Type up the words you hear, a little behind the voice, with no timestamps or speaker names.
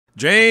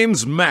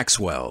James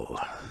Maxwell,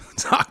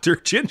 Dr.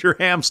 Ginger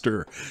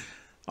Hamster,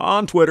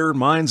 on Twitter,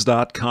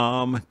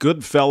 minds.com.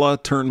 Good fella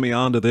turned me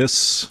on to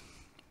this.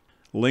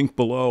 Link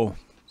below.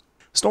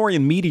 Story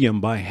in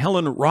Medium by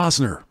Helen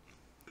Rosner.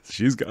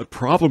 She's got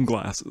problem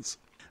glasses.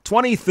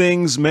 20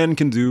 things men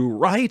can do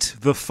right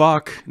the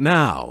fuck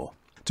now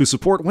to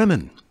support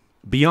women,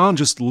 beyond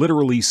just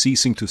literally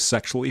ceasing to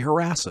sexually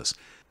harass us.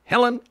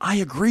 Helen, I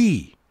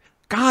agree.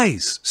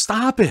 Guys,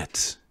 stop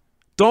it.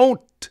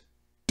 Don't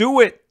do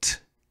it.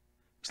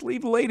 Just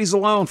leave the ladies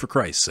alone, for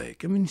Christ's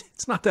sake. I mean,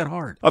 it's not that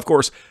hard. Of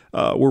course,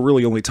 we're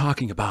really only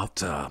talking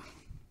about a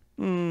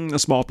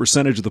small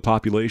percentage of the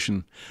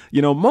population.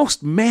 You know,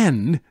 most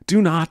men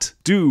do not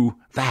do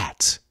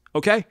that.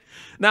 Okay?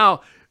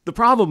 Now, the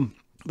problem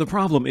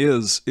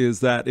is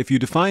that if you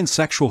define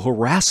sexual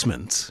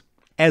harassment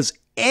as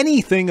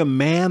anything a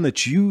man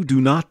that you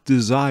do not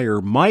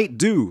desire might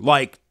do,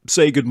 like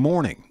say good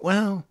morning,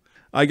 well,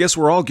 I guess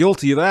we're all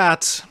guilty of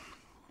that.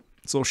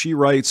 So she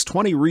writes,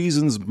 20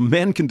 reasons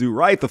men can do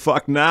right the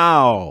fuck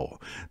now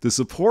to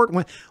support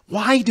women.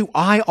 Why do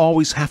I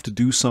always have to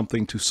do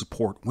something to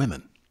support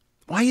women?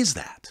 Why is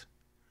that?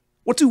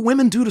 What do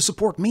women do to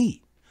support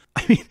me?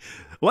 I mean,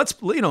 let's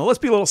be a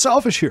little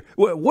selfish here.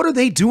 What are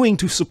they doing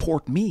to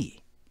support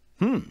me?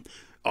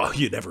 Oh,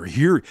 you never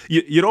hear,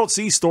 you don't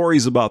see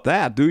stories about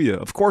that, do you?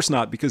 Of course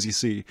not, because you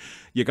see,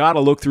 you got to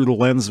look through the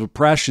lens of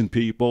oppression,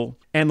 people.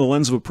 And the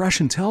lens of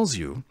oppression tells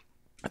you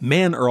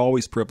men are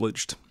always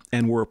privileged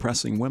and we're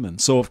oppressing women.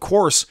 So, of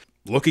course,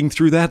 looking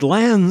through that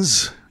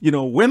lens, you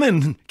know,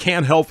 women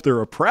can't help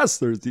their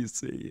oppressors, you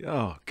see.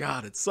 Oh,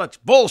 God, it's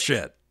such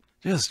bullshit.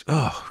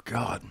 Oh,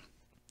 God.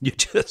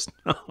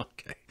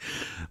 Okay.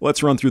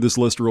 Let's run through this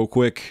list real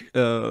quick.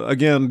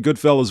 Again,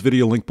 Goodfellas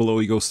video link below.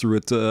 He goes through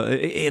it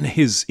in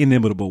his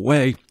inimitable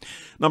way.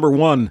 Number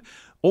 1,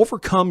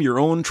 overcome your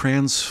own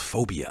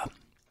transphobia.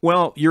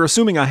 Well, you're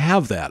assuming I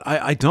have that.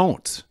 I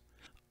don't.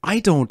 I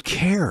don't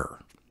care.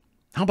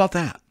 How about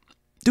that?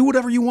 Do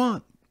whatever you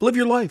want. Live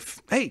your life.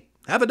 Hey,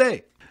 have a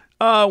day.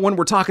 When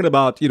we're talking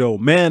about, you know,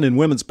 men and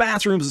women's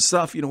bathrooms and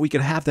stuff, you know, we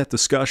can have that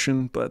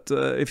discussion. But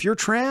if you're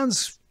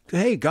trans,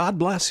 hey, God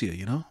bless you,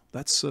 you know.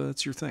 That's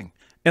your thing.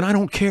 And I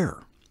don't care.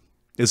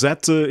 Is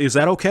that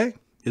okay?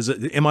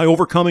 Am I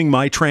overcoming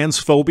my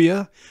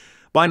transphobia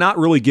by not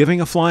really giving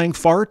a flying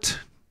fart?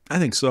 I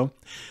think so.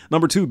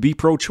 Number 2, be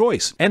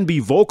pro-choice and be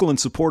vocal in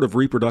support of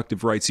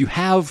reproductive rights. You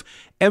have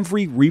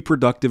every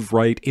reproductive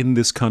right in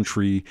this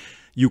country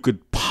you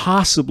could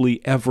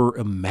possibly ever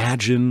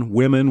imagine.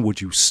 Women,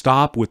 would you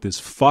stop with this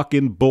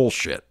fucking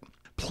bullshit?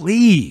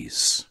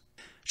 Please.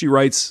 She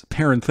writes,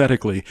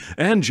 parenthetically,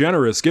 and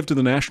generous, give to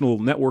the National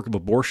Network of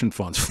Abortion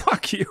Funds.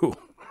 Fuck you.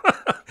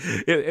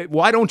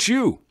 Why don't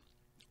you?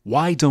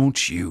 Why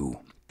don't you?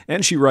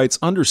 And she writes,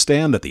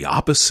 understand that the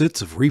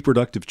opposite of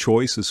reproductive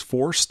choice is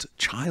forced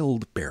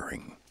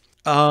childbearing.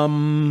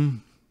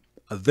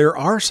 There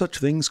are such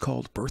things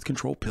called birth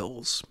control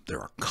pills. There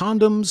are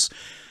condoms.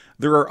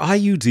 There are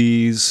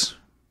IUDs.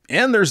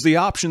 And there's the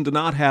option to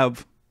not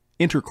have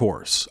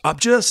intercourse. I'm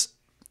just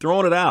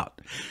throwing it out.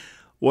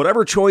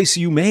 Whatever choice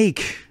you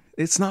make,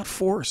 it's not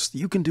forced.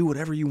 You can do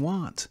whatever you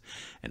want.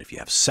 And if you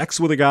have sex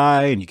with a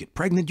guy and you get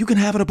pregnant, you can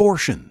have an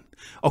abortion.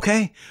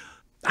 Okay?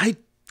 I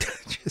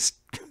just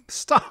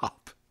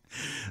stop.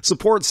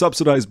 Support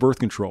subsidized birth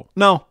control.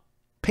 No,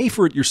 pay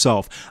for it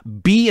yourself.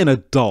 Be an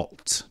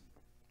adult.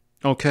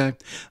 Okay?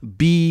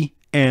 Be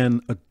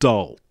an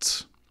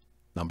adult.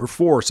 Number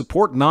 4,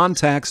 support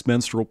non-tax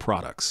menstrual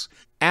products.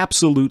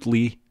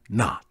 Absolutely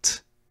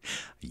not.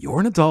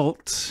 You're an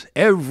adult.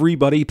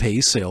 Everybody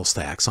pays sales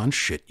tax on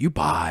shit you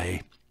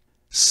buy.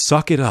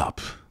 Suck it up,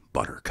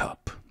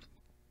 buttercup.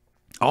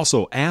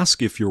 Also,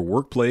 ask your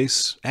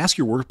workplace if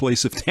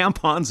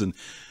tampons and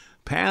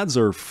pads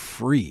are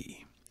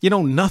free. You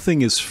know,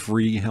 nothing is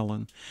free,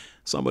 Helen.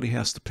 Somebody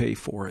has to pay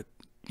for it.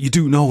 You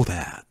do know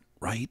that,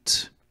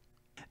 right?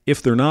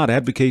 If they're not,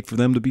 advocate for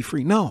them to be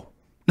free. No,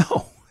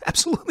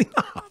 absolutely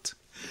not.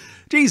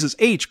 Jesus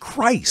H.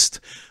 Christ.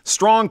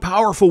 Strong,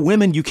 powerful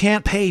women, you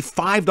can't pay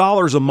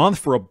 $5 a month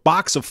for a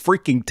box of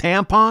freaking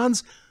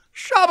tampons?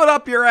 Shove it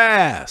up your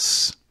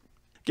ass.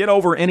 Get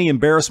over any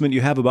embarrassment you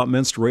have about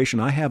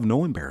menstruation. I have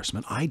no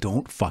embarrassment. I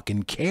don't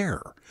fucking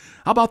care.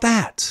 How about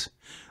that?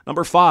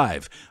 Number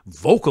 5,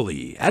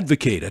 vocally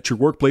advocate at your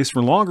workplace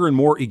for longer and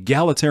more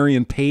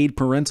egalitarian paid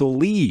parental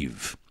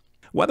leave.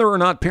 Whether or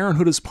not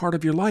parenthood is part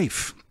of your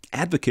life,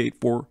 advocate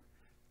for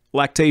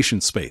lactation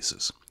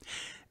spaces.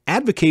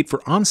 Advocate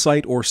for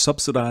on-site or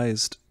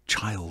subsidized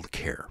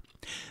childcare.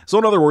 So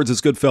in other words,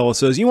 as Goodfella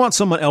says, you want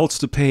someone else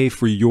to pay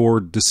for your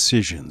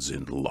decisions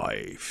in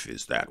life.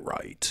 Is that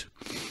right?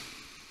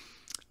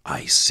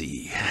 I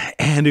see.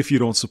 And if you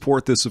don't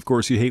support this, of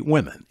course, you hate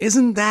women.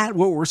 Isn't that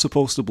what we're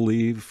supposed to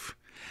believe?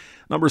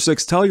 Number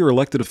 6, tell your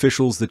elected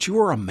officials that you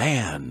are a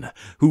man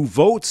who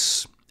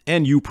votes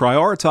and you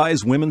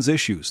prioritize women's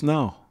issues.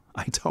 No,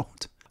 I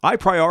don't. I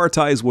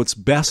prioritize what's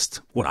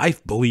best, what I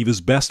believe is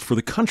best for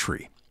the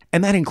country.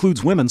 And that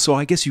includes women, so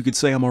I guess you could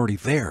say I'm already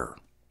there.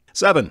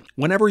 7,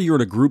 whenever you're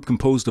in a group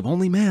composed of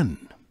only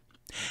men,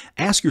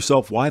 Ask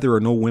yourself why there are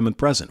no women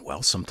present.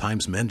 Well,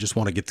 sometimes men just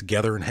want to get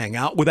together and hang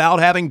out without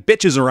having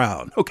bitches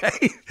around,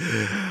 okay?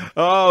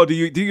 Oh, do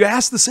you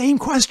ask the same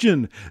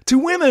question to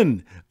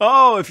women?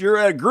 Oh, if you're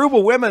at a group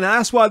of women,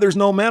 ask why there's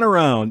no men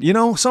around. You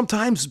know,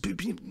 sometimes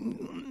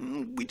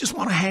we just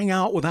want to hang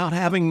out without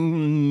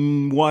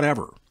having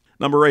whatever.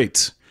 Number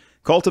 8,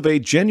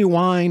 cultivate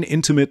genuine,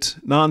 intimate,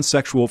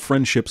 non-sexual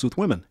friendships with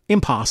women.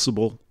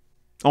 Impossible.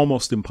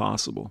 Almost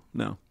impossible.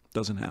 No,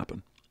 doesn't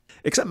happen.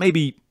 Except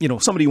maybe,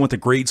 somebody you went to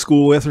grade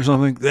school with or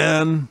something.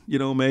 Then,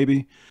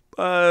 maybe.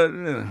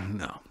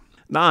 No.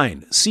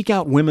 9, seek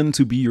out women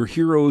to be your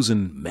heroes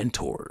and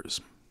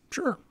mentors.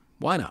 Sure,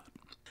 why not?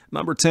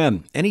 Number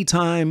 10,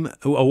 anytime...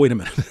 Oh, wait a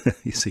minute.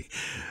 You see,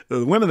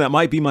 the women that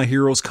might be my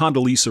heroes,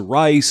 Condoleezza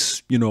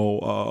Rice,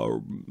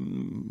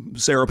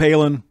 Sarah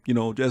Palin,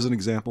 as an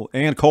example,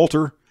 Ann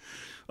Coulter,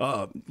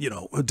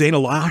 Dana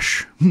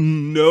Loesch.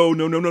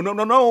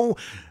 No.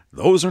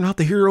 Those are not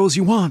the heroes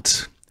you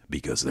want.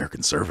 Because they're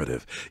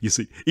conservative. You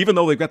see, even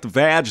though they've got the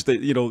vag,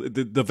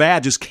 the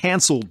vag is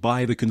canceled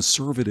by the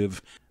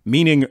conservative,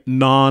 meaning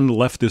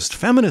non-leftist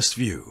feminist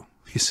view,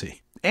 you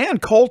see. Ann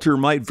Coulter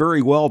might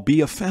very well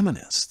be a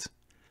feminist,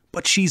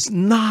 but she's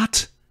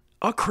not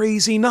a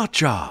crazy nut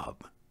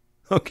job,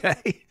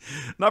 okay?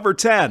 Number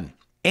 10,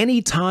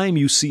 anytime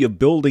you see a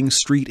building,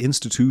 street,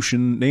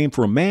 institution named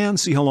for a man,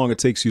 see how long it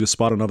takes you to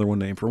spot another one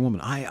named for a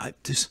woman.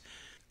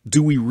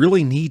 Do we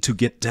really need to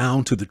get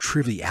down to the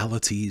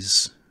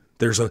trivialities?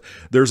 There's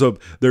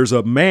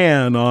a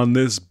man on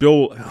this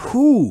bill.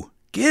 Who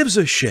gives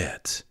a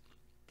shit?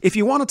 If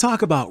you want to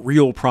talk about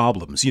real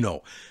problems,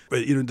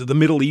 the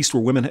Middle East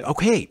where women,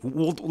 okay,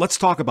 well, let's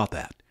talk about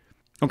that.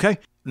 Okay?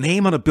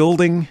 Name on a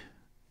building.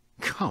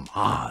 Come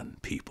on,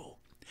 people.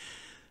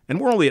 And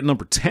we're only at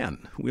number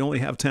 10. We only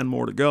have 10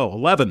 more to go.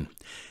 11.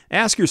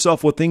 Ask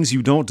yourself what things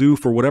you don't do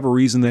for whatever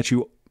reason that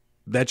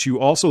you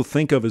also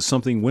think of as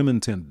something women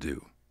tend to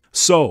do.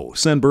 So,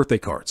 send birthday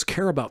cards.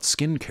 Care about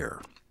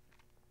skincare.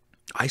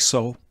 I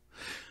sew.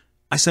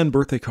 I send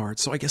birthday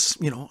cards, so I guess,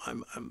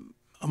 I'm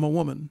a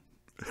woman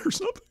or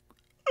something.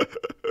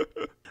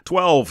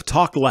 12,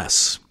 talk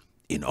less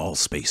in all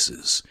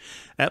spaces.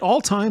 At all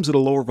times at a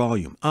lower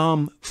volume.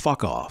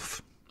 Fuck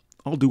off.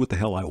 I'll do what the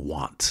hell I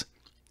want.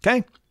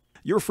 Okay?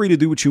 You're free to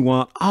do what you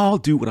want. I'll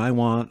do what I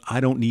want. I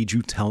don't need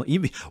you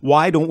telling.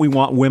 Why don't we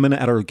want women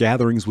at our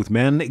gatherings with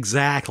men?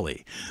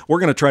 Exactly.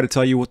 We're going to try to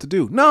tell you what to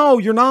do. No,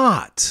 you're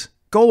not.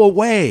 Go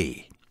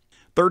away.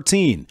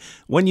 13,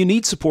 when you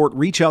need support,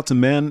 reach out to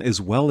men as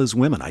well as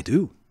women. I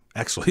do.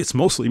 Actually, it's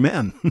mostly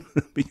men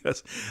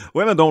because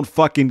women don't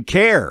fucking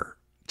care.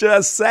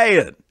 Just say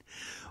it.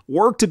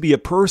 Work to be a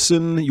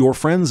person your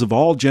friends of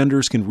all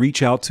genders can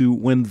reach out to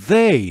when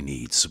they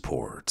need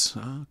support.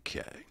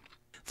 Okay.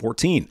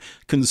 14,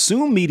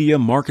 consume media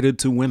marketed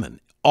to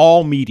women.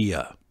 All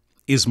media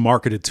is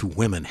marketed to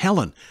women.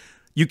 Helen,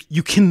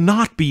 you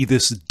cannot be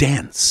this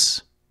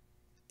dense.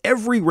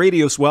 Every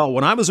radio,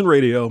 when I was in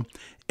radio,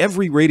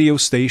 every radio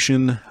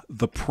station,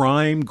 the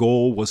prime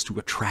goal was to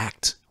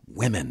attract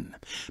women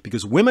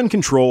because women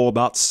control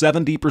about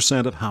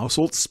 70% of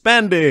household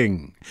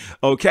spending.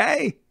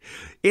 Okay?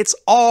 It's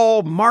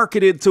all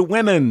marketed to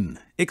women,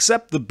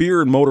 except the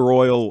beer and motor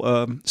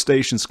oil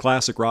stations,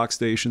 classic rock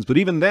stations. But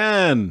even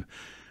then,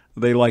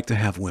 they like to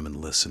have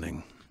women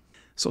listening.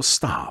 So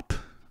stop.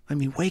 I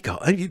mean, wake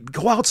up.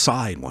 Go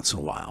outside once in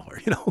a while, or,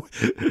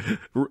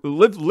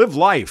 live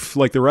life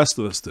like the rest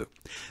of us do.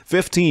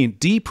 15,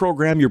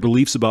 deprogram your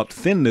beliefs about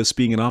thinness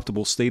being an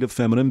optimal state of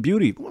feminine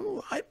beauty.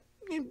 Well,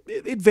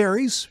 it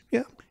varies,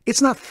 yeah.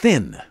 It's not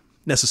thin,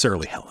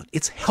 necessarily, Helen.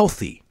 It's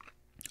healthy,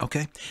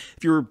 okay?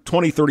 If you're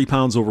 20, 30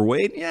 pounds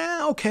overweight,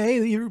 yeah,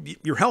 okay,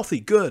 you're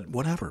healthy, good,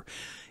 whatever.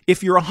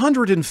 If you're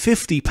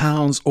 150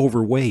 pounds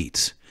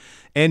overweight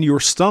and your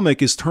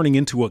stomach is turning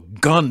into a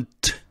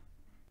gunt,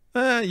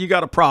 you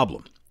got a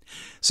problem.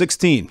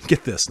 16,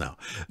 get this now.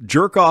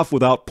 Jerk off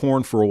without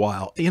porn for a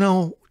while.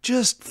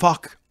 Just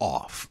fuck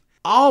off.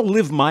 I'll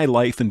live my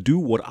life and do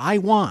what I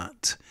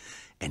want.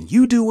 And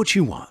you do what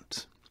you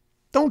want.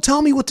 Don't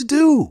tell me what to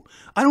do.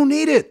 I don't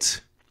need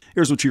it.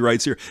 Here's what she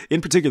writes here.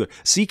 In particular,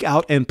 seek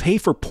out and pay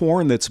for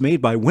porn that's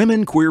made by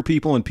women, queer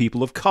people, and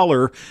people of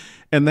color,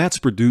 and that's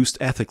produced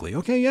ethically.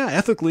 Okay, yeah,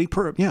 ethically,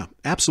 yeah,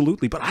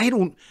 absolutely. But I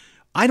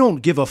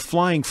don't give a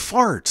flying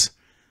fart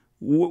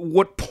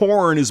what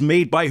porn is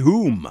made by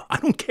whom. I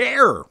don't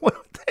care.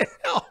 What the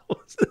hell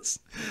is this?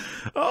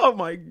 Oh,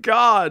 my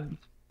God.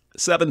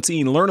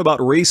 17, learn about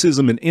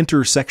racism and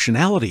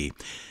intersectionality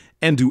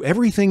and do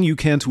everything you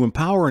can to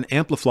empower and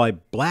amplify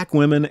black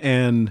women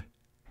and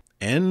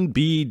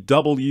NBWOC.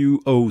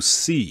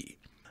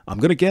 I'm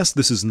going to guess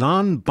this is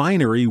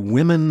non-binary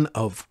women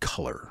of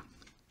color.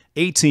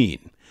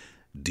 18,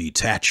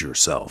 detach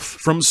yourself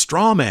from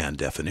straw man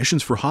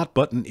definitions for hot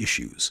button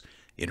issues.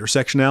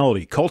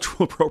 Intersectionality,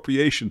 cultural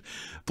appropriation,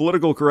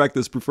 political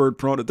correctness, preferred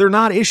pronoun. They're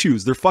not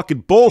issues. They're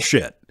fucking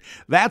bullshit.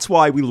 That's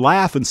why we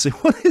laugh and say,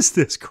 what is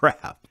this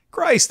crap?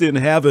 Christ in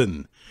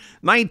heaven.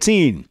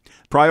 19,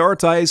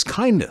 prioritize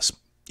kindness.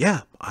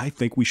 Yeah, I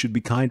think we should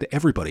be kind to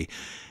everybody.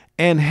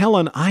 And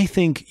Helen, I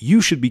think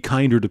you should be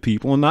kinder to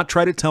people and not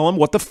try to tell them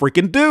what to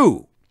freaking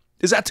do.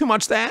 Is that too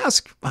much to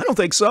ask? I don't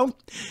think so.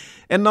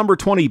 And number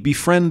 20,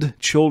 befriend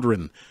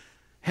children.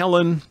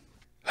 Helen,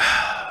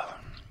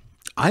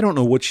 I don't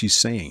know what she's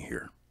saying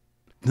here.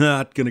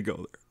 Not going to go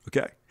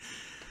there, okay?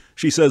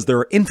 She says there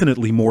are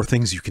infinitely more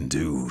things you can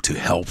do to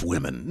help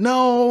women.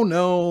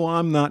 No,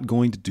 I'm not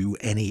going to do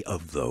any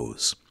of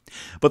those.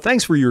 But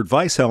thanks for your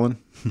advice,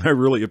 Helen. I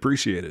really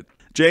appreciate it.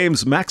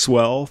 James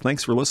Maxwell,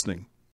 thanks for listening.